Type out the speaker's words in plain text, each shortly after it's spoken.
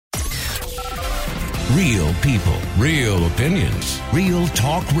Real people, real opinions, real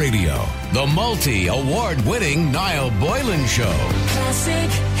talk radio. The multi-award-winning Niall Boylan Show.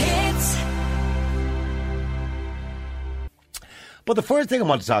 Classic hits. But the first thing I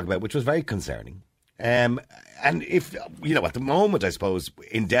want to talk about, which was very concerning, and if, you know, at the moment, I suppose,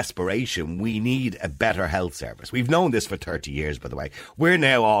 in desperation, we need a better health service. We've known this for 30 years, by the way. We're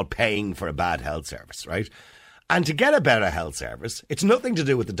now all paying for a bad health service, right? And to get a better health service, it's nothing to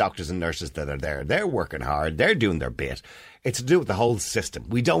do with the doctors and nurses that are there. They're working hard. They're doing their bit. It's to do with the whole system.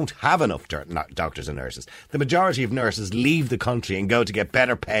 We don't have enough doctors and nurses. The majority of nurses leave the country and go to get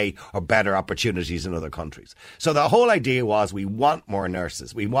better pay or better opportunities in other countries. So the whole idea was we want more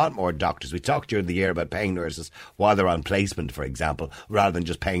nurses. We want more doctors. We talked during the year about paying nurses while they're on placement, for example, rather than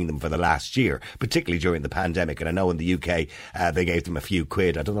just paying them for the last year, particularly during the pandemic. And I know in the UK, they gave them a few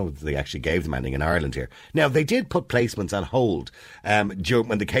quid. I don't know if they actually gave them anything in Ireland here. Now, they did put placements on hold during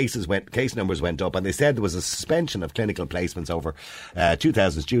when the case numbers went up, and they said there was a suspension of clinical placements over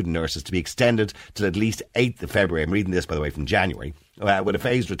 2,000 student nurses to be extended till at least 8th of February. I'm reading this, by the way, from January. With a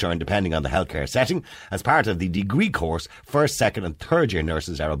phased return depending on the healthcare setting. As part of the degree course, first, second and third year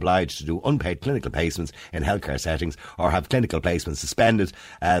nurses are obliged to do unpaid clinical placements in healthcare settings or have clinical placements suspended,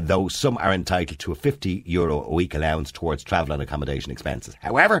 though some are entitled to a €50 a week allowance towards travel and accommodation expenses.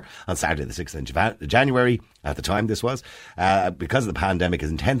 However, on Saturday the 6th of January, at the time this was, because the pandemic has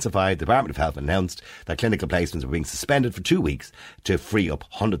intensified, the Department of Health announced that clinical placements were being suspended for 2 weeks to free up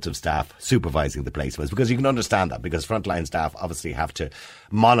hundreds of staff supervising the placements, because you can understand that, because frontline staff obviously have to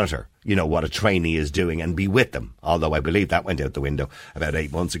monitor, you know, what a trainee is doing and be with them. Although I believe that went out the window about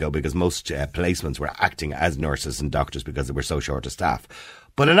 8 months ago, because most placements were acting as nurses and doctors because they were so short of staff.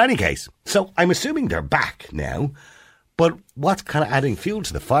 But in any case, so I'm assuming they're back now. But what's kind of adding fuel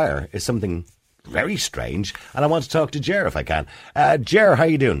to the fire is something very strange. And I want to talk to Ger if I can. Ger, how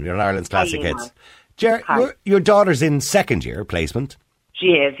you doing? You're on Ireland's Classic Hits. Ger, your daughter's in second year placement.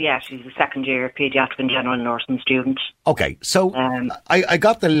 She is, yeah. She's a second year paediatric and general nursing student. Okay, so I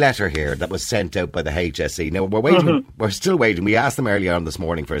got the letter here that was sent out by the HSE. Now, we're waiting. We're still waiting. We asked them earlier on this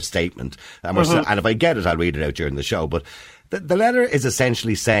morning for a statement. And, and if I get it, I'll read it out during the show. But the letter is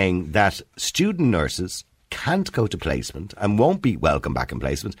essentially saying that student nurses can't go to placement and won't be welcome back in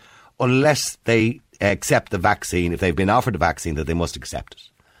placement unless they accept the vaccine. If they've been offered a vaccine, that they must accept it.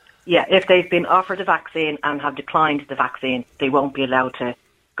 Yeah, if they've been offered a vaccine and have declined the vaccine, they won't be allowed to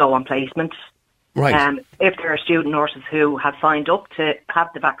go on placement. Right. If there are student nurses who have signed up to have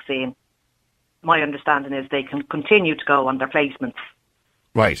the vaccine, my understanding is they can continue to go on their placements.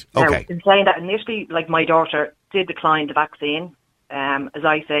 Right, okay. Now, in saying that, initially, like, my daughter did decline the vaccine. As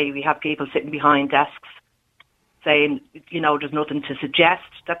I say, we have people sitting behind desks saying, you know, there's nothing to suggest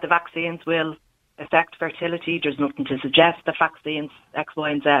that the vaccines will affect fertility. There's nothing to suggest that vaccines X,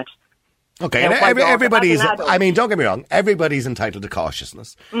 Y and Z. Okay, and everybody's, I mean, don't get me wrong, everybody's entitled to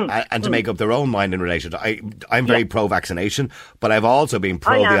cautiousness and to make up their own mind in relation to, I'm very pro-vaccination, but I've also been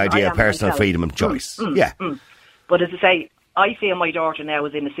pro the idea of personal freedom of choice. But as I say, I feel my daughter now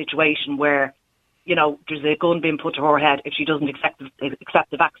is in a situation where, you know, there's a gun being put to her head if she doesn't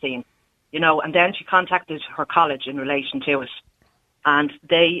accept the vaccine, you know, and then she contacted her college in relation to it, and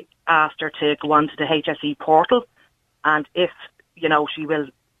they asked her to go onto the HSE portal, and if, you know, she will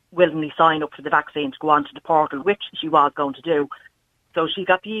willingly sign up for the vaccine to go onto the portal, which she was going to do. So she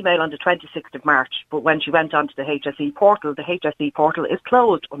got the email on the 26th of March, but when she went onto the HSE portal is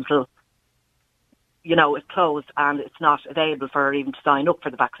closed until, you know, it's closed, and it's not available for her even to sign up for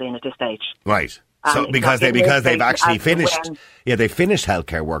the vaccine at this stage. Right. So because they've actually finished, they finished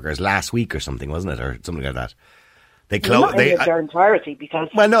healthcare workers last week or something, wasn't it, or something like that? They closed their entirety, because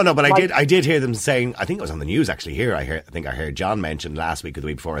but I did hear them saying, I think it was on the news actually here. I think I heard John mention last week or the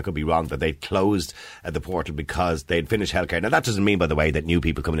week before, I could be wrong, that they closed the portal because they'd finished healthcare. Now that doesn't mean, by the way, that new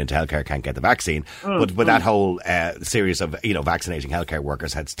people coming into healthcare can't get the vaccine, but that whole series of, you know, vaccinating healthcare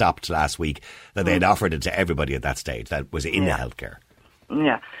workers had stopped last week. That they had offered it to everybody at that stage that was in the healthcare.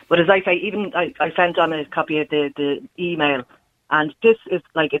 Yeah, but as I say, even I sent on a copy of the email, and this is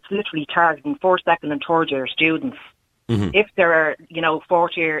like, it's literally targeting first, second and third year students. If there are, you know,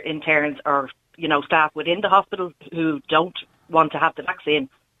 fourth year interns or, you know, staff within the hospital who don't want to have the vaccine,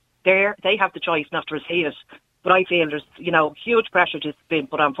 they have the choice not to receive it. But I feel there's, you know, huge pressure just being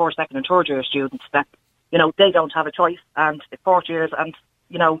put on first, second and third year students that, you know, they don't have a choice, and fourth years and,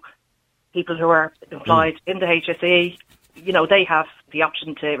 you know, people who are employed in the HSE, you know, they have the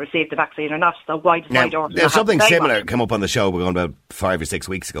option to receive the vaccine or not. So why does my daughter Now, not something have the same similar option? came up on the show going about 5 or 6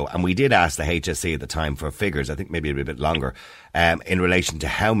 weeks ago, and we did ask the HSE at the time for figures, I think maybe a bit longer, in relation to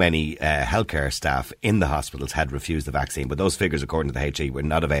how many healthcare staff in the hospitals had refused the vaccine. But those figures, according to the HSE, were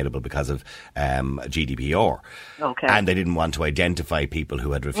not available because of GDPR. Okay. And they didn't want to identify people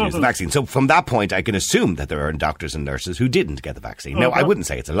who had refused the vaccine. So from that point, I can assume that there are doctors and nurses who didn't get the vaccine. Now, I wouldn't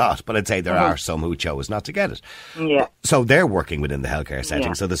say it's a lot, but I'd say there are some who chose not to get it. Yeah. So they're working within the healthcare setting.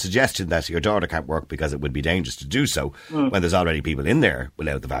 Yeah. So the suggestion that your daughter can't work because it would be dangerous to do so when there's already people in there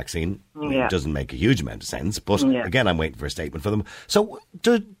without the vaccine doesn't make a huge amount of sense. But again, I'm waiting for a statement for them. So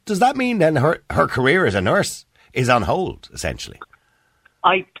does that mean then her career as a nurse is on hold, essentially?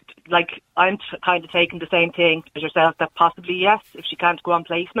 I'm kind of taking the same thing as yourself, that possibly yes, if she can't go on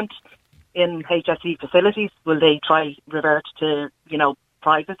placement in HSE facilities, will they try revert to,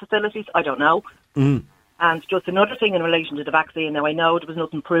 private facilities? I don't know. And just another thing in relation to the vaccine. Now, I know there was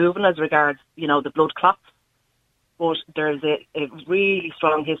nothing proven as regards, the blood clots, but there's a really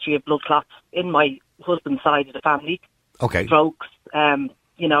strong history of blood clots in my husband's side of the family. Okay. Strokes,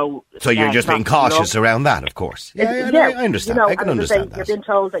 So you're just being cautious around that, of course. Yeah, I understand. I can understand that. You've been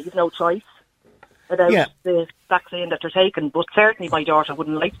told that you've no choice about the vaccine that they're taking, but certainly my daughter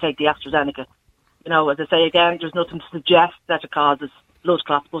wouldn't like to take the AstraZeneca. As I say again, there's nothing to suggest that it causes blood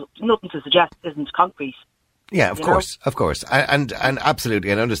clots, but nothing to suggest isn't concrete. Yeah, of course. And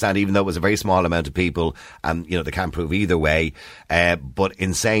absolutely, I understand, even though it was a very small amount of people, they can't prove either way. But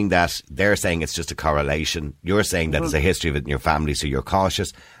in saying that, they're saying it's just a correlation. You're saying that there's a history of it in your family, so you're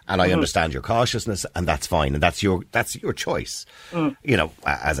cautious. And I understand your cautiousness, and that's fine. And that's your choice.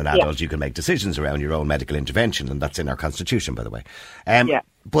 As an adult, you can make decisions around your own medical intervention, and that's in our constitution, by the way.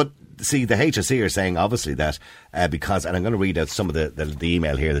 But see, the HSE are saying obviously that because, and I'm going to read out some of the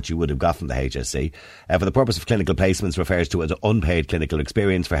email here that you would have got from the HSE, for the purpose of clinical placements refers to as unpaid clinical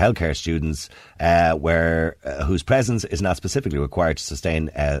experience for healthcare students whose presence is not specifically required to sustain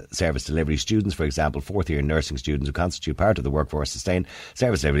service delivery. Students, for example, fourth year nursing students who constitute part of the workforce sustain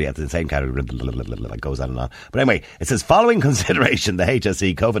service delivery at the same category. It goes on and on. But anyway, it says, following consideration, the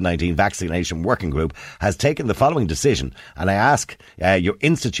HSE COVID-19 vaccination working group has taken the following decision, and I ask your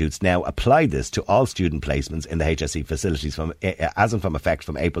institutes now apply this to all student placements in the HSE facilities from effect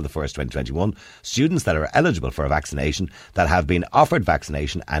from April the 1st, 2021. Students that are eligible for a vaccination that have been offered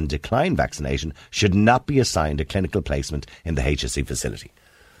vaccination and declined vaccination should not be assigned a clinical placement in the HSE facility.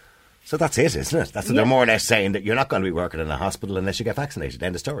 So that's it, isn't it? That's what they're more or less saying, that you're not going to be working in a hospital unless you get vaccinated.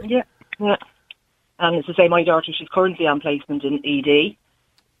 End of story. Yeah. And as I say, my daughter, she's currently on placement in ED.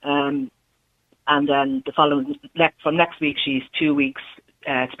 And then from next week, she's 2 weeks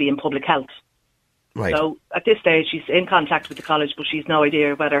to be in public health. Right. So at this stage, she's in contact with the college, but she's no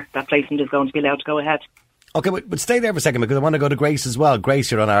idea whether that placement is going to be allowed to go ahead. Okay, but stay there for a second, because I want to go to Grace as well. Grace,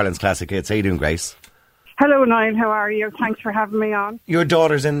 you're on Ireland's Classic Hits. How you doing, Grace? Hello, Niall. How are you? Thanks for having me on. Your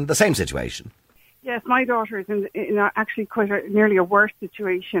daughter's in the same situation. Yes, my daughter is in actually nearly a worse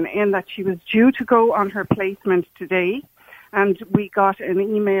situation, in that she was due to go on her placement today, and we got an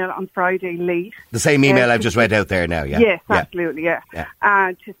email on Friday late. The same email I've just read out there now, yeah? Yes, absolutely, yeah.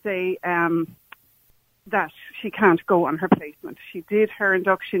 To say that she can't go on her placement. She did her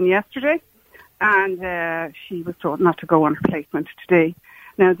induction yesterday, and she was told not to go on her placement today.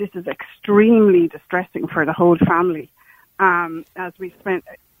 Now, this is extremely distressing for the whole family, as we spent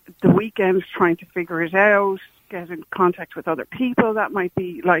the weekend trying to figure it out, get in contact with other people that might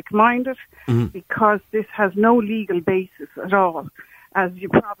be like-minded, because this has no legal basis at all. As you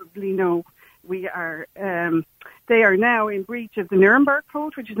probably know, they are now in breach of the Nuremberg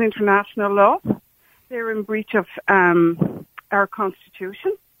Code, which is international law. They're in breach of our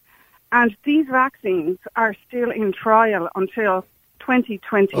constitution. And these vaccines are still in trial until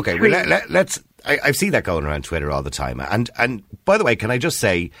 2023. Okay, well, let's. I see that going around Twitter all the time. And by the way, can I just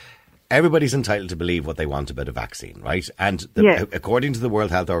say, everybody's entitled to believe what they want about a vaccine, right? And according to the World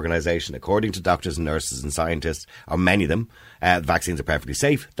Health Organization, according to doctors and nurses and scientists, or many of them, vaccines are perfectly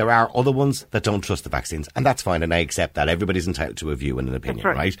safe. There are other ones that don't trust the vaccines, and that's fine, and I accept that. Everybody's entitled to a view and an opinion,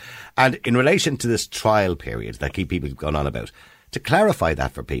 right? And in relation to this trial period that keep people going on about, to clarify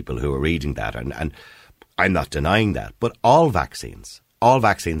that for people who are reading that, and I'm not denying that, but all vaccines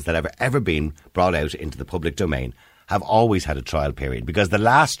that have ever been brought out into the public domain have always had a trial period, because the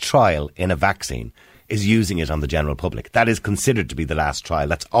last trial in a vaccine is using it on the general public. That is considered to be the last trial.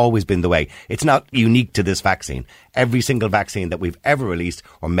 That's always been the way. It's not unique to this vaccine. Every single vaccine that we've ever released,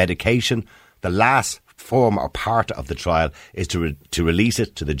 or medication The last form or part of the trial is to release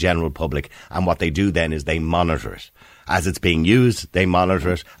it to the general public, and what they do then is they monitor it. As it's being used, they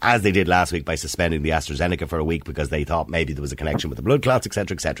monitor it, as they did last week by suspending the AstraZeneca for a week because they thought maybe there was a connection with the blood clots,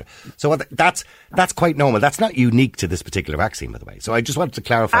 etc., etc. So that's quite normal. That's not unique to this particular vaccine, by the way. So I just wanted to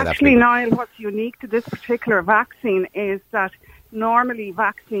clarify that. Actually, Niall, what's unique to this particular vaccine is that normally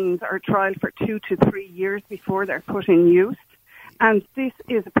vaccines are trialled for 2 to 3 years before they're put in use. And this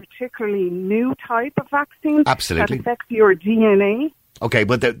is a particularly new type of vaccine. Absolutely. That affects your DNA. Okay,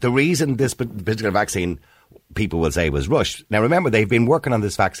 but the reason this particular vaccine, people will say, was rushed. Now, remember, they've been working on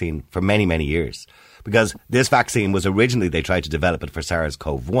this vaccine for many, many years, because this vaccine was originally, they tried to develop it for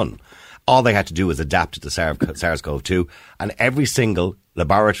SARS-CoV-1. All they had to do was adapt it to SARS-CoV-2, and every single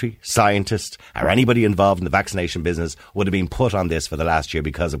laboratory, scientist, or anybody involved in the vaccination business would have been put on this for the last year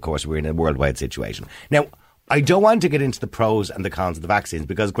because, of course, we're in a worldwide situation. Now, I don't want to get into the pros and the cons of the vaccines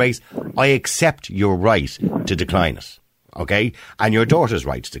because, Grace, I accept your right to decline it, okay? And your daughter's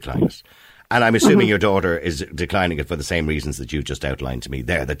right to decline it. And I'm assuming your daughter is declining it for the same reasons that you just outlined to me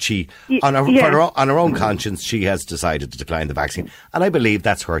there, that she, on her own conscience, she has decided to decline the vaccine. And I believe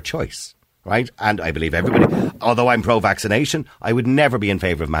that's her choice, right? And I believe everybody, although I'm pro-vaccination, I would never be in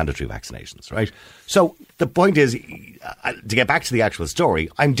favour of mandatory vaccinations, right? So the point is, to get back to the actual story,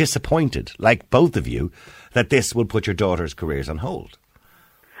 I'm disappointed, like both of you, that this will put your daughter's careers on hold.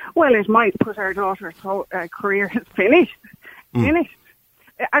 Well, it might put our daughter's career is finished. Finished.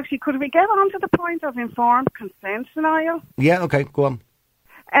 Actually, could we get on to the point of informed consent, Niall? Yeah, okay, go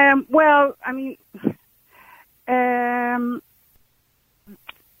on. Well, I mean, the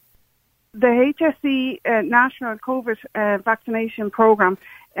HSE National COVID vaccination programme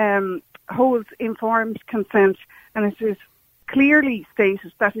holds informed consent, and it is clearly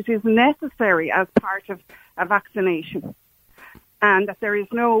stated that it is necessary as part of a vaccination and that there is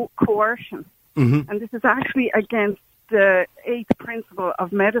no coercion. And this is actually against the 8th principle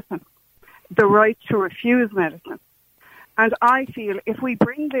of medicine, the right to refuse medicine. And I feel if we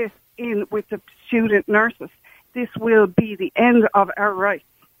bring this in with the student nurses, this will be the end of our rights.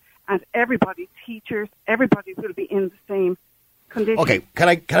 And everybody, teachers, everybody will be in the same condition. Okay, can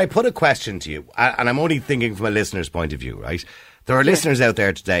I put a question to you? And I'm only thinking from a listener's point of view, right? There are listeners out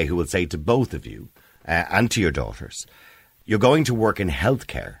there today who will say to both of you and to your daughters, you're going to work in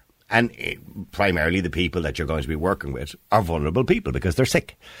healthcare. And primarily the people that you're going to be working with are vulnerable people because they're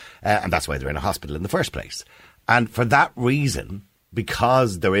sick. And that's why they're in a hospital in the first place. And for that reason,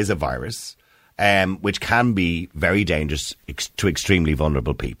 because there is a virus, which can be very dangerous to extremely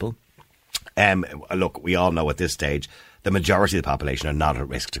vulnerable people. Look, we all know at this stage, the majority of the population are not at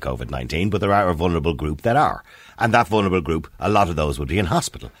risk to COVID-19, but there are a vulnerable group that are. And that vulnerable group, a lot of those would be in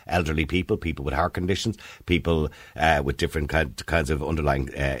hospital. Elderly people, people with heart conditions, people with different kinds of underlying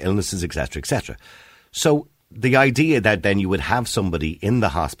illnesses, etc., etc. So the idea that then you would have somebody in the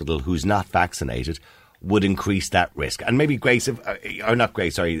hospital who's not vaccinated would increase that risk. And maybe Grace, Gerard,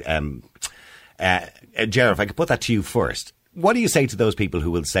 if I could put that to you first. What do you say to those people who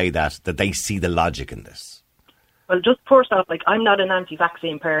will say that they see the logic in this? Well, just first off, I'm not an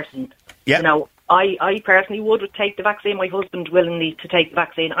anti-vaccine person. Yeah. You know, I personally would take the vaccine. My husband willingly to take the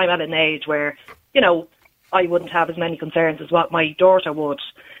vaccine. I'm at an age where, you know, I wouldn't have as many concerns as what my daughter would.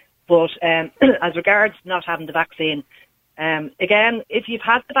 But as regards not having the vaccine, again, if you've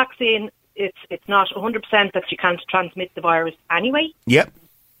had the vaccine, it's not 100% that you can't transmit the virus anyway. Yep.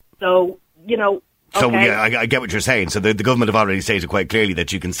 So, you know. So okay. yeah, I get what you're saying. So the government have already stated quite clearly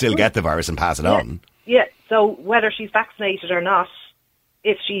that you can still get the virus and pass it on. Yeah, so whether she's vaccinated or not,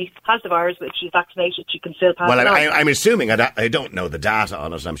 if she has the virus, if she's vaccinated, she can still pass it on. Well, I'm assuming, I don't know the data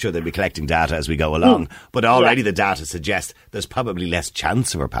on it, I'm sure they'll be collecting data as we go along, but already the data suggests there's probably less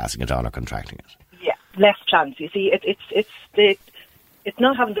chance of her passing it on or contracting it. Yeah, less chance. You see, it's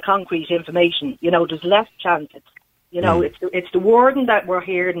not having the concrete information. You know, there's less chance. It's the wording that we're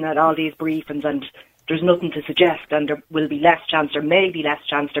hearing at all these briefings, and there's nothing to suggest, and there will be less chance, there may be less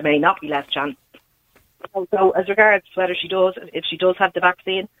chance, there may not be less chance. So as regards whether if she does have the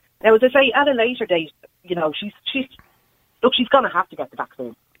vaccine, now as I say, at a later date, you know, she's going to have to get the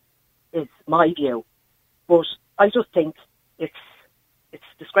vaccine, is my view. But I just think it's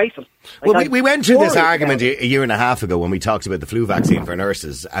disgraceful. Well, we went through this argument a year and a half ago when we talked about the flu vaccine for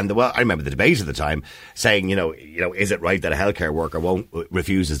nurses, and I remember the debate at the time saying, you know, is it right that a healthcare worker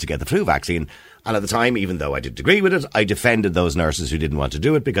refuses to get the flu vaccine? And at the time, even though I didn't agree with it, I defended those nurses who didn't want to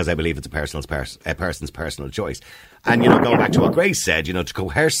do it because I believe it's a person's personal choice. And, you know, going back to what Grace said, you know, to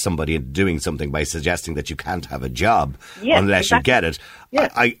coerce somebody into doing something by suggesting that you can't have a job unless you get it,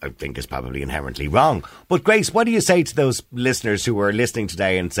 I think is probably inherently wrong. But Grace, what do you say to those listeners who are listening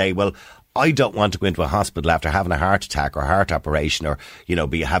today and say, well, I don't want to go into a hospital after having a heart attack or heart operation or,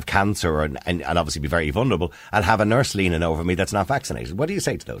 have cancer and obviously be very vulnerable and have a nurse leaning over me that's not vaccinated. What do you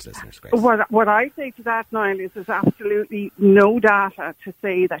say to those listeners, Grace? What I say to that, Niall, is there's absolutely no data to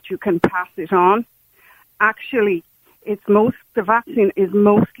say that you can pass it on. Actually, the vaccine is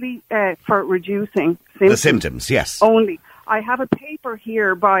mostly for reducing symptoms. The symptoms, yes. Only. I have a paper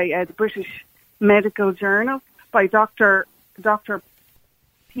here by the British Medical Journal by Dr.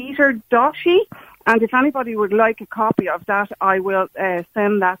 Peter Doshi, and if anybody would like a copy of that, I will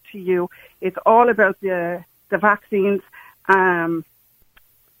send that to you. It's all about the vaccines, and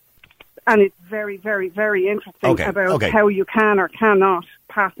it's very, very, very interesting about how you can or cannot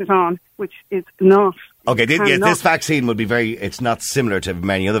pass it on, which is not. Okay, this vaccine would be it's not similar to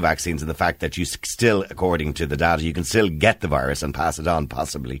many other vaccines in the fact that you still, according to the data, you can still get the virus and pass it on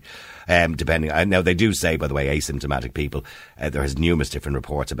possibly, depending. Now, they do say, by the way, asymptomatic people, there is numerous different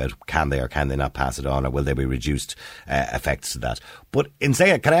reports about can they or can they not pass it on, or will there be reduced effects to that. But in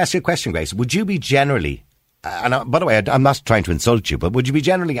saying, can I ask you a question, Grace? Would you be generally, by the way, I'm not trying to insult you, but would you be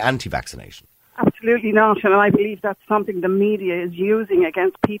generally anti-vaccination? Absolutely not, and I believe that's something the media is using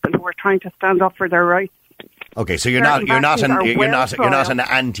against people who are trying to stand up for their rights. Okay, so you're not an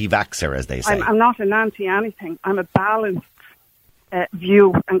anti-vaxxer, as they say. I'm not an anti-anything. I'm a balanced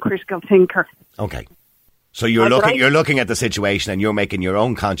view and critical thinker. Okay, so you're looking at the situation and you're making your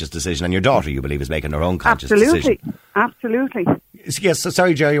own conscious decision, and your daughter, you believe, is making her own conscious decision. Absolutely. Yes. So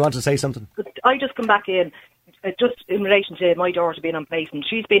sorry, Jerry, you want to say something? I just come back in. Just in relation to my daughter being on placement,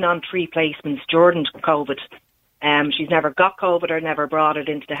 she's been on 3 placements during COVID. She's never got COVID or never brought it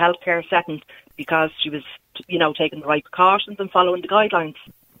into the healthcare setting because she was, taking the right precautions and following the guidelines.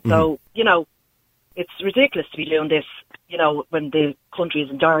 So, it's ridiculous to be doing this, when the country is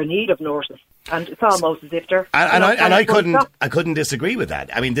in dire need of nurses. And it's almost as if they're... I couldn't disagree with that.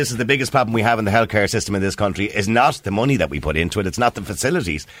 I mean, this is the biggest problem we have in the healthcare system in this country, is not the money that we put into it, it's not the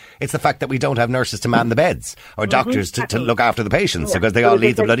facilities, it's the fact that we don't have nurses to man the beds or doctors to look after the patients because they all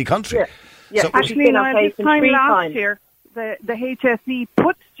leave the bloody country. Yeah. So, actually, this time last year, the HSE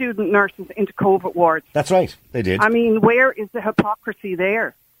put student nurses into COVID wards. That's right, they did. I mean, where is the hypocrisy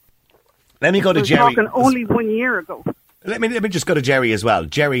there? Let me go to Jerry. Talking only 1 year ago. Let me just go to Jerry as well.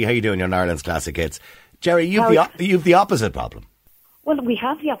 Jerry, how you doing? You're on Ireland's Classic Hits. Jerry, you've the opposite problem. Well, we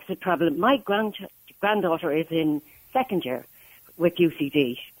have the opposite problem. My granddaughter is in second year with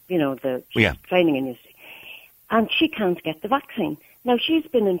UCD, she's training in UCD, and she can't get the vaccine. Now, she's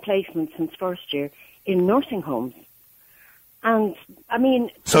been in placement since first year in nursing homes. And, I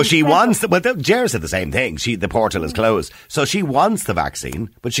mean... So she wants... Jerry said the same thing. The portal is closed. So she wants the vaccine,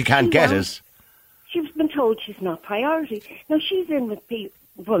 but she can't get it. She's been told she's not priority. Now, she's in with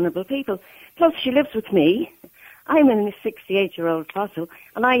vulnerable people. Plus, she lives with me. I'm a 68-year-old fossil,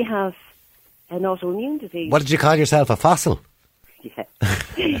 and I have an autoimmune disease. What did you call yourself, a fossil? Yeah.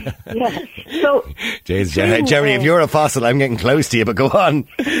 Yeah. So... Jeez, Jerry, if you're a fossil, I'm getting close to you, but go on.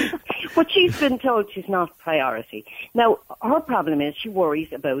 But she's been told she's not priority. Now, her problem is she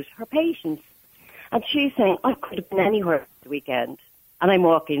worries about her patients. And she's saying, I could have been anywhere the weekend, and I'm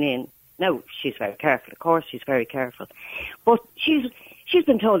walking in. Now, she's very careful, of course, she's very careful. But she's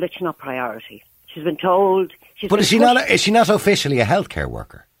been told that she's not priority. She's been told... But is she not officially a healthcare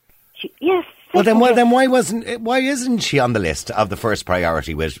worker? Yes. Well, then why isn't she on the list of the first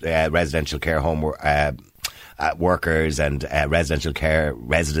priority with residential care home workers and residential care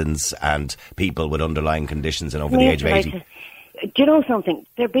residents and people with underlying conditions and over the age of 80? Do you know something?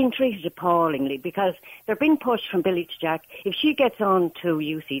 They're being treated appallingly because they're being pushed from Billy to Jack. If she gets on to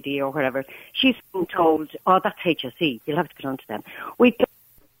UCD or whatever, she's been told, oh, that's HSE, you'll have to get on to them. We've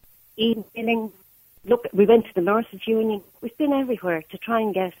been emailing, look, we went to the Nurses Union, we've been everywhere to try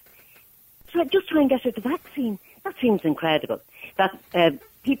and get her the vaccine. That seems incredible. That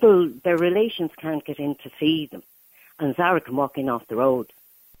people, their relations can't get in to see them. And Zara can walk in off the road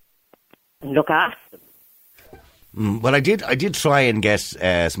and look after them. Well, I did try and get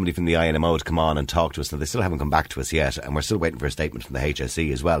somebody from the INMO to come on and talk to us, and they still haven't come back to us yet, and we're still waiting for a statement from the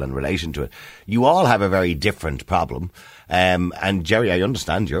HSE as well in relation to it. You all have a very different problem, and Jerry, I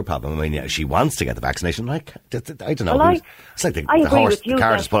understand your problem. I mean, she wants to get the vaccination. I don't know. Well, it's like the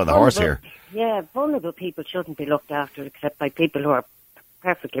cart is pulling the horse here. Yeah, vulnerable people shouldn't be looked after except by people who are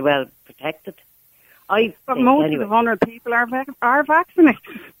perfectly well protected. But most of the vulnerable people are vaccinated.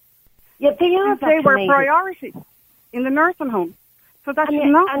 Yeah, they are vaccinated. They were priority in the nursing home. So that's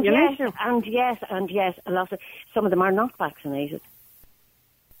not an issue. And yes, some of them are not vaccinated.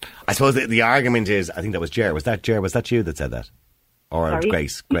 I suppose the argument is, I think that was Jer. Was that you that said that? Or Sorry?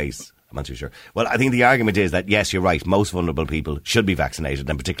 Grace? I'm not too sure. Well, I think the argument is that, yes, you're right, most vulnerable people should be vaccinated,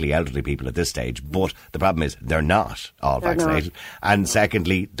 and particularly elderly people at this stage, but the problem is they're not all vaccinated. And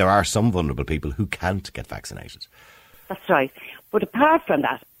secondly, there are some vulnerable people who can't get vaccinated. That's right. But apart from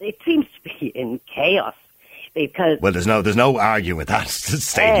that, it seems to be in chaos. Because well, there's no arguing with that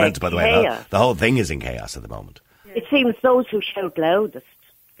statement, by the way. The whole thing is in chaos at the moment. It seems those who shout loudest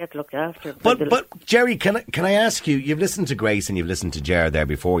get looked after. But Jerry, can I ask you, you've listened to Grace and you've listened to Ger there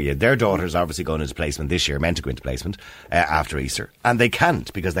before you. Their daughter's obviously going into placement this year, meant to go into placement after Easter. And they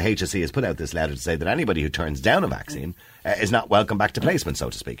can't, because the HSE has put out this letter to say that anybody who turns down a vaccine is not welcome back to placement, so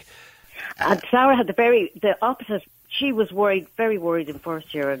to speak. And Sarah had the opposite. She was very worried in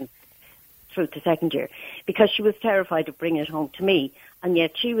first year and through to second year, because she was terrified of bringing it home to me, and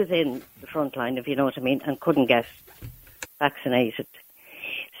yet she was in the front line, if you know what I mean, and couldn't get vaccinated.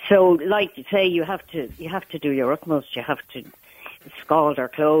 So, like you say, you have to do your utmost. You have to scald her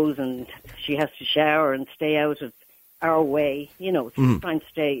clothes, and she has to shower and stay out of our way. You know, trying to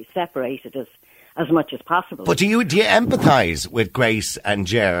stay separated as much as possible. But do you empathise with Grace and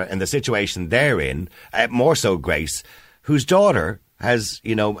Ger in the situation they're in? More so, Grace, whose daughter has,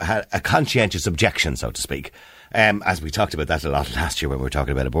 had a conscientious objection, so to speak. As we talked about that a lot last year when we were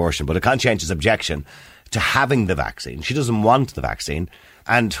talking about abortion, but a conscientious objection to having the vaccine. She doesn't want the vaccine,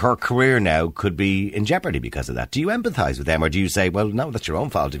 and her career now could be in jeopardy because of that. Do you empathise with them, or do you say, well, no, that's your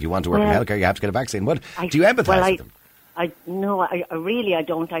own fault. If you want to work in healthcare, you have to get a vaccine? Do you empathise with them? I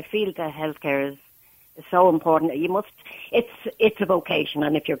don't. I feel that healthcare is so important. You must. It's a vocation,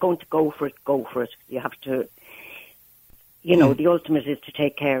 and if you're going to go for it, go for it. You have to. The ultimate is to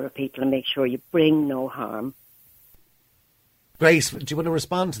take care of people and make sure you bring no harm. Grace, do you want to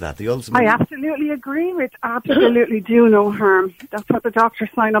respond to that? The ultimate. I absolutely agree with absolutely do no harm. That's what the doctors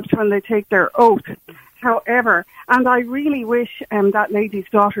sign up to when they take their oath. However, and I really wish that lady's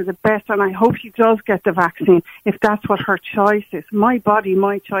daughter the best, and I hope she does get the vaccine if that's what her choice is. My body,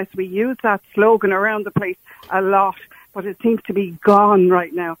 my choice. We use that slogan around the place a lot, but it seems to be gone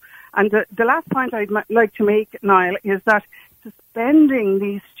right now. And the last point I'd like to make, Niall, is that suspending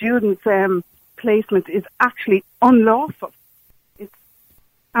these students' placement is actually unlawful.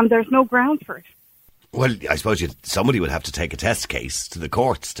 And there's no ground for it. Well, I suppose somebody would have to take a test case to the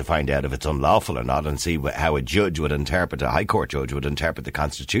courts to find out if it's unlawful or not, and see how a High Court judge would interpret the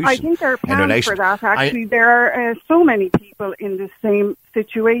Constitution. I think there are plans for that, actually. There are so many people in the same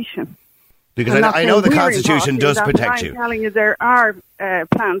situation. Because I know the Constitution does protect you. I'm telling you, there are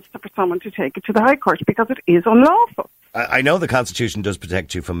plans for someone to take it to the High Court because it is unlawful. I know the Constitution does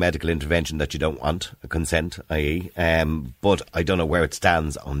protect you from medical intervention that you don't want, consent, i.e. But I don't know where it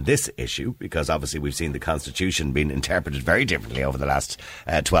stands on this issue, because obviously we've seen the Constitution being interpreted very differently over the last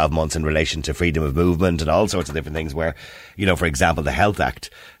 12 months in relation to freedom of movement and all sorts of different things where, for example, the Health Act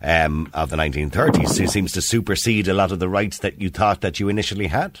of the 1930s seems to supersede a lot of the rights that you thought that you initially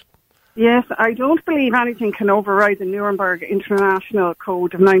had. Yes, I don't believe anything can override the Nuremberg International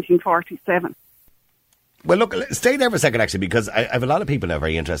Code of 1947. Well, look, stay there for a second, actually, because I have a lot of people now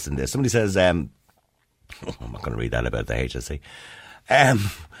very interested in this. Somebody says, I'm not going to read that about the HSE. And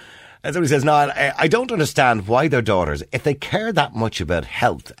somebody says, no, I don't understand why their daughters, if they care that much about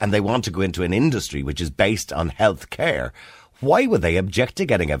health and they want to go into an industry which is based on health care, why would they object to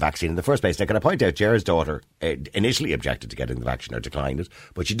getting a vaccine in the first place? Now, can I point out, Ger's daughter initially objected to getting the vaccine or declined it,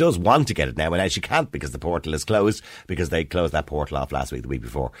 but she does want to get it now, and now she can't because the portal is closed, because they closed that portal off last week, the week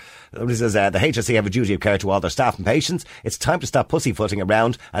before. Somebody says, the HSE have a duty of care to all their staff and patients. It's time to stop pussyfooting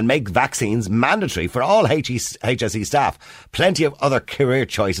around and make vaccines mandatory for all HSE staff. Plenty of other career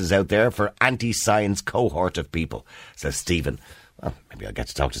choices out there for anti-science cohort of people, says Stephen. Well, maybe I'll get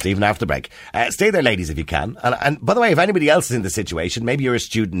to talk to Stephen after the break. Stay there, ladies, if you can. And by the way, if anybody else is in the situation, maybe you're a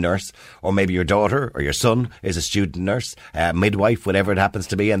student nurse, or maybe your daughter or your son is a student nurse, midwife, whatever it happens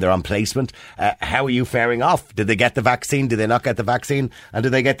to be, and they're on placement, how are you faring off? Did they get the vaccine? Did they not get the vaccine? And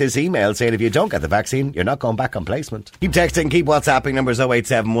did they get this email saying if you don't get the vaccine, you're not going back on placement? Keep texting, keep WhatsApping. Numbers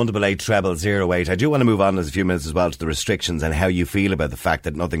 087 188 0008. I do want to move on in a few minutes as well to the restrictions and how you feel about the fact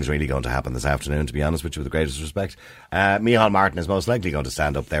that nothing's really going to happen this afternoon, to be honest with you, with the greatest respect. Micheál Martin is most likely going to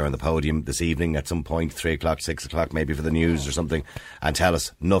stand up there on the podium this evening at some point, 3 o'clock, 6 o'clock, maybe for the news or something, and tell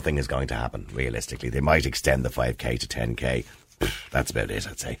us nothing is going to happen, realistically. They might extend the 5k to 10k. That's about it,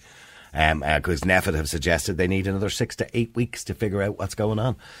 I'd say. Because NPHET have suggested they need another 6 to 8 weeks to figure out what's going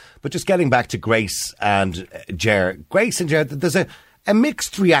on. But just getting back to Grace and Ger. Grace and Ger, there's a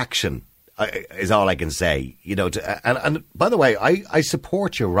mixed reaction is all I can say. You know, and by the way, I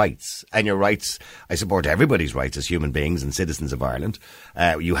support your rights, and your rights. I support everybody's rights as human beings and citizens of Ireland.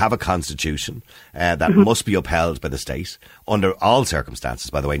 You have a constitution that must be upheld by the state under all circumstances.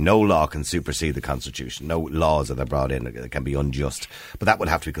 By the way, no law can supersede the constitution. No laws that are brought in that can be unjust. But that would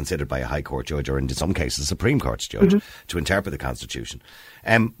have to be considered by a High Court judge, or in some cases a Supreme Court's judge, to interpret the constitution.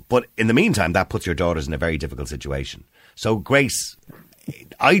 But in the meantime, that puts your daughters in a very difficult situation. So, Grace,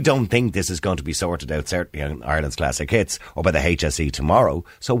 I don't think this is going to be sorted out, certainly on Ireland's Classic Hits or by the HSE tomorrow.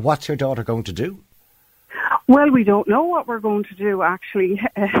 So what's your daughter going to do? Well, we don't know what we're going to do, actually.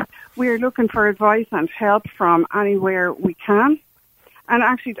 We're looking for advice and help from anywhere we can. And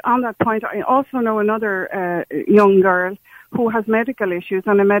actually, on that point, I also know another young girl who has medical issues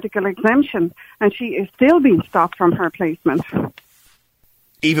and a medical exemption, and she is still being stopped from her placement.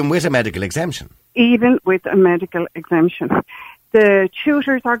 Even with a medical exemption? Even with a medical exemption. The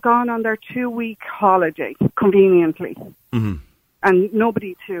tutors are gone on their 2-week holiday, conveniently. And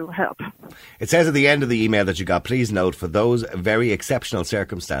nobody to help. It says at the end of the email that you got, please note, for those very exceptional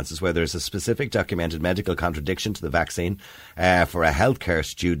circumstances where there is a specific documented medical contradiction to the vaccine, for a healthcare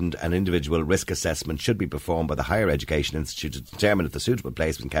student, an individual risk assessment should be performed by the higher education institute to determine if the suitable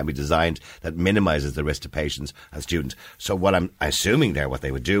placement can be designed that minimises the risk to patients and students. So what I'm assuming there, what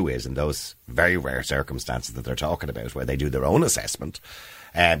they would do is, in those very rare circumstances that they're talking about, where they do their own assessment,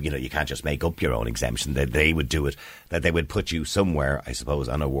 you know, you can't just make up your own exemption. That they would do it, that they would put you somewhere, I suppose,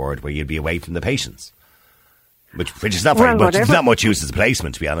 on a ward where you'd be away from the patients. Which is not very much. It's not much use as a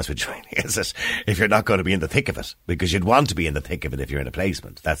placement, to be honest with you, is it? If you're not going to be in the thick of it, because you'd want to be in the thick of it if you're in a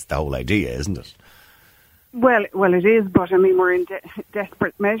placement. That's the whole idea, isn't it? Well, it is, but I mean, we're in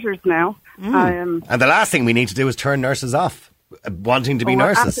desperate measures now. And the last thing we need to do is turn nurses off, wanting to be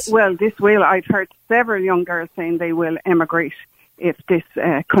nurses. I've heard several young girls saying they will emigrate if this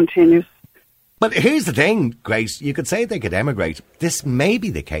continues. But here's the thing, Grace, you could say they could emigrate. This may be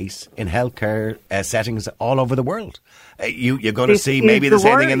the case in healthcare settings all over the world. You're going to see maybe the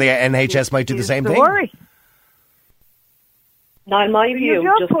same thing in the NHS might do the same thing. Worry. Now, in my view,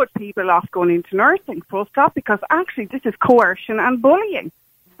 you just put people off going into nursing, full stop, because actually this is coercion and bullying,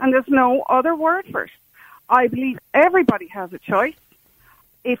 and there's no other word for it. I believe everybody has a choice.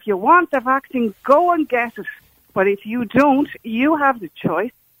 If you want the vaccine, go and get it. But if you don't, you have the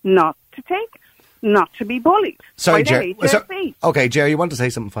choice not to take it, not to be bullied. Sorry, Jerry. Okay, Jerry, you want to say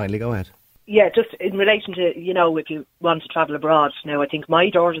something finally? Go ahead. Yeah, just in relation to, you know, if you want to travel abroad. Now, I think my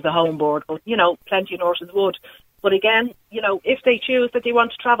daughter's a home board, but, you know, plenty of nurses would. But again, you know, if they choose that they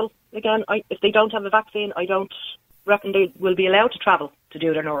want to travel, again, if they don't have a vaccine, I don't reckon they will be allowed to travel to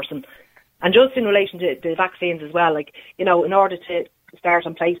do their nursing. And just in relation to the vaccines as well, like, you know, in order to start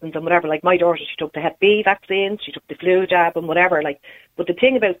on placements and whatever, like my daughter, she took the Hep B vaccines, she took the flu jab and whatever, like, but the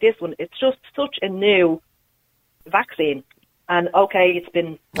thing about this one, it's just such a new vaccine. And okay, it's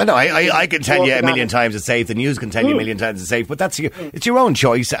been... I know, I can tell you a million times it's safe, the news can tell you a million times it's safe, but that's it's your own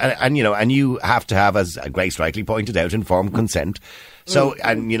choice, and you know, and you have to have, as Grace rightly pointed out, informed consent. So,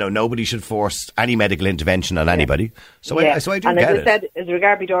 and you know, nobody should force any medical intervention on anybody. So I do get it. And as I said, as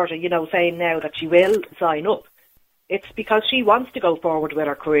regard my daughter, you know, saying now that she will sign up, it's because she wants to go forward with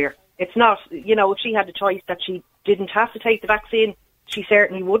her career. It's not, you know, if she had the choice that she didn't have to take the vaccine, she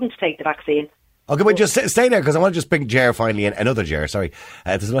certainly wouldn't take the vaccine. Okay, but just stay there, because I want to just bring Ger finally in. Another Ger, sorry.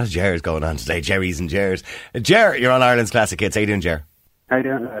 There's a lot of Gers going on today, Jerrys and Gers. Ger, you're on Ireland's Classic Hits. How you doing, Ger? How you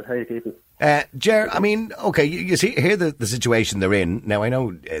doing, lad? How you keeping? Ger, I mean, okay, you see, hear the situation they're in. Now, I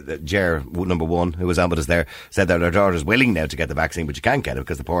know that Ger, number one, who was on with us there, said that her daughter's willing now to get the vaccine, but you can't get it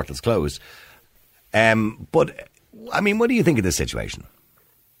because the portal's closed. But, I mean, what do you think of this situation?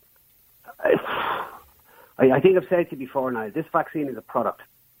 I think I've said to you before now, this vaccine is a product.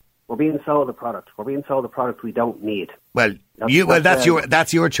 We're being sold a product. We're being sold a product we don't need. Well, that's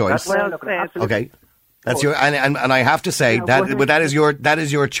your choice. Okay, that's your and I have to say that is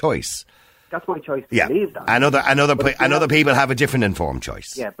your choice. That's my choice to believe that. And other people have a different informed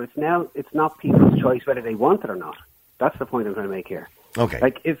choice. Yeah, but it's not people's choice whether they want it or not. That's the point I'm trying to make here. Okay.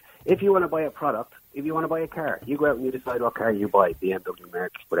 Like if you want to buy a product, if you want to buy a car, you go out and you decide what car you buy, BMW,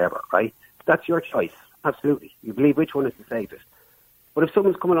 Merc, whatever, right? That's your choice. Absolutely. You believe which one is the safest. But if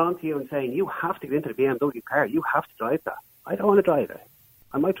someone's coming on to you and saying, you have to get into the BMW car, you have to drive that. I don't want to drive it.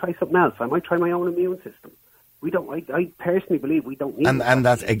 I might try something else. I might try my own immune system. I personally believe we don't need it. And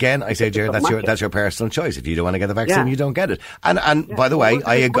that's, again, I say, Jared, that's your personal choice. If you don't want to get the vaccine, you don't get it. And by the way,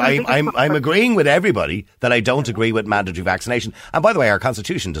 I'm agreeing with everybody that I don't agree with mandatory vaccination. And by the way, our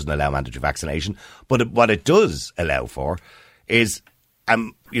Constitution doesn't allow mandatory vaccination. But what it does allow for is...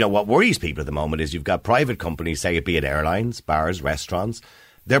 you know, what worries people at the moment is you've got private companies, say it be it airlines, bars, restaurants,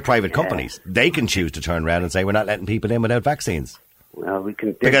 They're private companies. They can choose to turn around and say, we're not letting people in without vaccines. Well, we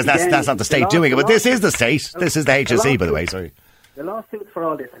can... Because that's not the state doing it. But this is the state. This is the HSE, by the way, sorry. The lawsuits for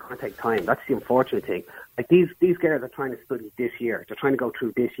all this are going to take time. That's the unfortunate thing. Like these girls are trying to study this year. They're trying to go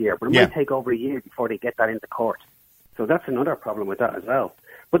through this year. But it might take over a year before they get that into court. So that's another problem with that as well.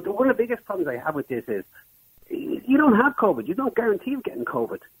 But one of the biggest problems I have with this is you don't have COVID. You don't guarantee of getting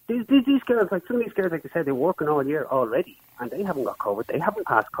COVID. These girls, like some of these girls, like I said, they're working all year already, and they haven't got COVID. They haven't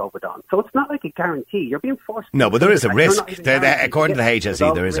passed COVID on. So it's not like a guarantee. You're being forced. No, but there is a risk. According to the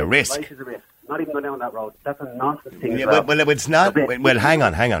HSE, there is a risk. Life is a risk. Not even go down that road. That's a nonsense thing. Yeah, well, it's not. Well, hang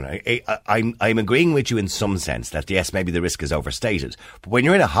on. I'm agreeing with you in some sense that yes, maybe the risk is overstated. But when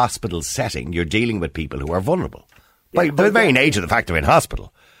you're in a hospital setting, you're dealing with people who are vulnerable. By the very nature of the fact they're in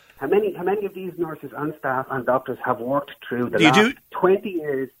hospital. How many of these nurses and staff and doctors have worked through the last 20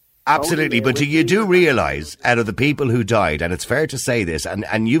 years? Absolutely, but you do realise, out of the people who died, and it's fair to say this,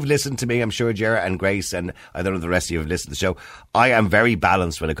 and you've listened to me, I'm sure, Gerard and Grace, and I don't know if the rest of you have listened to the show, I am very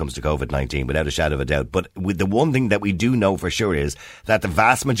balanced when it comes to COVID-19, without a shadow of a doubt. But with the one thing that we do know for sure is that the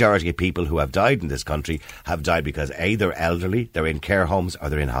vast majority of people who have died in this country have died because A, they're elderly, they're in care homes, or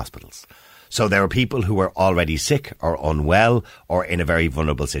they're in hospitals. So there are people who are already sick or unwell or in a very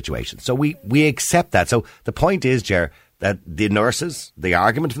vulnerable situation. So we accept that. So the point is, Ger, that the nurses, the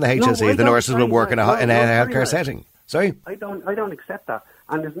argument from the HSE is the nurses will work in a healthcare setting. Sorry? I don't accept that.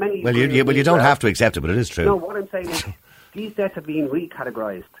 And there's many... Well, you don't have to accept it, but it is true. No, what I'm saying is these deaths have been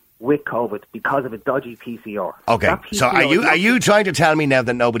recategorised with COVID because of a dodgy PCR. Okay, PCR, so are you trying to tell me now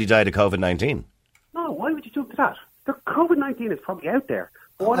that nobody died of COVID-19? No, why would you jump to that? The COVID-19 is probably out there.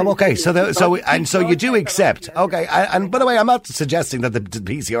 Okay, so you do accept. Okay, and by the way, I'm not suggesting that the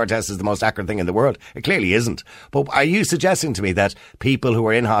PCR test is the most accurate thing in the world. It clearly isn't. But are you suggesting to me that people who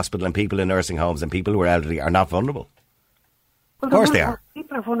are in hospital and people in nursing homes and people who are elderly are not vulnerable? Well, of course they are.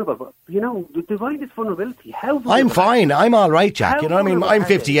 People are vulnerable, but, the divide is vulnerability. How vulnerable? I'm fine. I'm all right, Jack. You know what I mean? I'm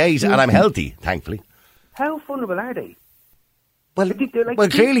 58 and I'm healthy, thankfully. How vulnerable are they?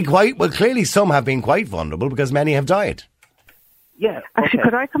 Clearly some have been quite vulnerable because many have died. Yeah. Okay. Actually,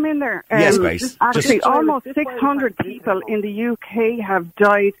 could I come in there? Yes, Grace. Actually, almost 600 people in the UK have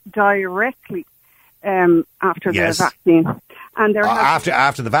died directly after the vaccine. And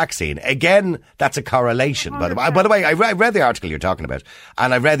after the vaccine. Again, that's a correlation, by the way. By the way, I read the article you're talking about,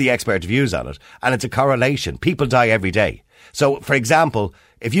 and I read the expert views on it, and it's a correlation. People die every day. So, for example,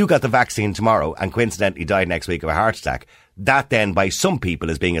 if you got the vaccine tomorrow and coincidentally died next week of a heart attack, that then, by some people,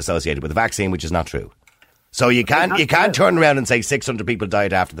 is being associated with the vaccine, which is not true. So you can't turn around and say 600 people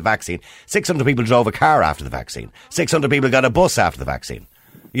died after the vaccine. 600 people drove a car after the vaccine. 600 people got a bus after the vaccine.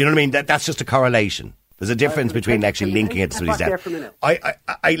 You know what I mean? That's just a correlation. There's a difference between actually linking it to somebody's death.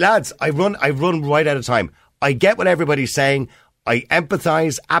 Lads, I run right out of time. I get what everybody's saying. I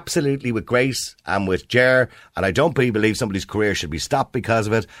empathise absolutely with Grace and with Ger, and I don't believe somebody's career should be stopped because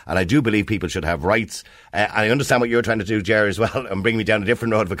of it, and I do believe people should have rights. And I understand what you're trying to do, Ger, as well, and bring me down a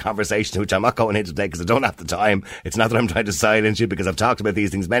different road of a conversation, which I'm not going into today because I don't have the time. It's not that I'm trying to silence you, because I've talked about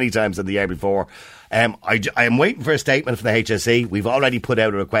these things many times in the year before. I am waiting for a statement from the HSE. We've already put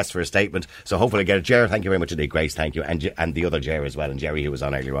out a request for a statement, so hopefully I get it. Ger, thank you very much indeed. Grace, thank you. And the other Ger as well, and Jerry, who was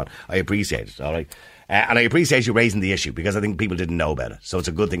on earlier on. I appreciate it, all right? And I appreciate you raising the issue because I think people didn't know about it. So it's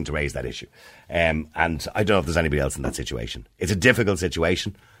a good thing to raise that issue. And I don't know if there's anybody else in that situation. It's a difficult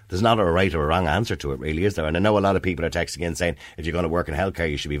situation. There's not a right or a wrong answer to it, really, is there? And I know a lot of people are texting in saying if you're going to work in healthcare,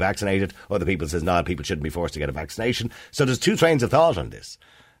 you should be vaccinated. Other people says, no, people shouldn't be forced to get a vaccination. So there's two trains of thought on this.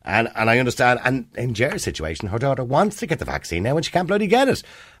 And I understand, and in Jerry's situation, her daughter wants to get the vaccine now and she can't bloody get it.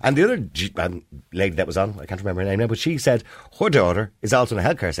 And the other lady that was on, I can't remember her name now, but she said her daughter is also in a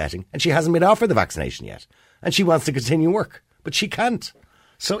healthcare setting and she hasn't been offered the vaccination yet. And she wants to continue work, but she can't.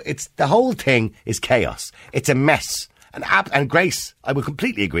 So the whole thing is chaos. It's a mess. And Grace, I would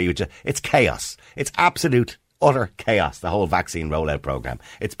completely agree with you. It's chaos. It's absolute utter chaos, the whole vaccine rollout programme.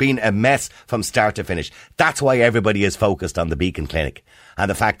 It's been a mess from start to finish. That's why everybody is focused on the Beacon Clinic. And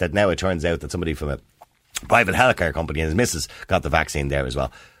the fact that now it turns out that somebody from a private healthcare company and his missus got the vaccine there as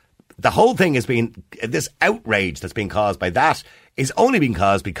well. The whole thing has been, this outrage that's been caused by that is only being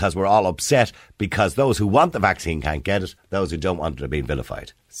caused because we're all upset because those who want the vaccine can't get it, those who don't want it are being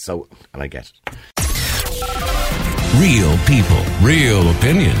vilified. So, and I get it. Real people, real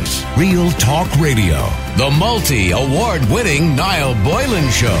opinions, real talk radio. The multi-award-winning Niall Boylan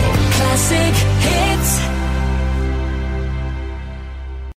Show. Classic hits.